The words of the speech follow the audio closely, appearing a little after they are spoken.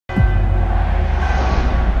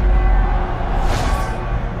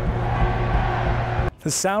The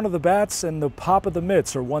sound of the bats and the pop of the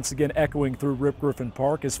mitts are once again echoing through Rip Griffin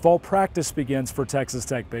Park as fall practice begins for Texas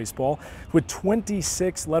Tech baseball. With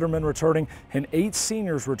 26 lettermen returning and 8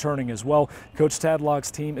 seniors returning as well, Coach Tadlock's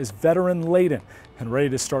team is veteran-laden and ready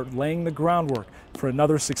to start laying the groundwork for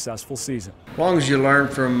another successful season. As long as you learn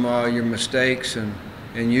from your mistakes and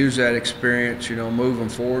use that experience, moving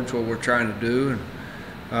forward is what we're trying to do.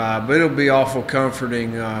 But it'll be awful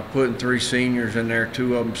comforting putting 3 seniors in there,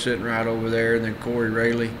 2 of them sitting right over there, and then Corey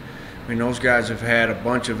Rayleigh. I mean, those guys have had a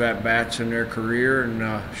bunch of at-bats in their career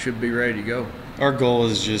and should be ready to go. Our goal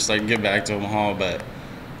is just get back to Omaha, but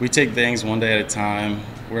we take things one day at a time.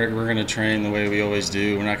 We're going to train the way we always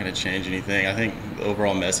do. We're not going to change anything. I think the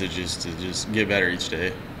overall message is to just get better each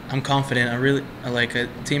day. I'm confident. I like a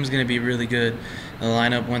team's going to be really good. The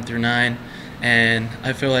lineup 1 through 9, and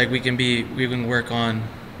I feel like we can work on.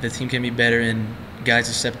 The team can be better in guys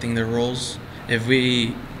accepting their roles. If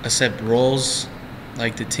we accept roles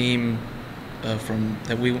like the team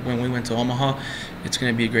when we went to Omaha, it's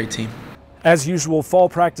going to be a great team. As usual, fall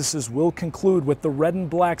practices will conclude with the Red and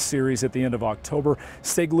Black series at the end of October.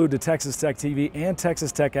 Stay glued to Texas Tech TV and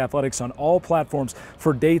Texas Tech Athletics on all platforms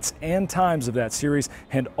for dates and times of that series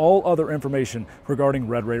and all other information regarding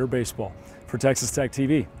Red Raider baseball. For Texas Tech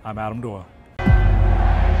TV, I'm Adam Doyle.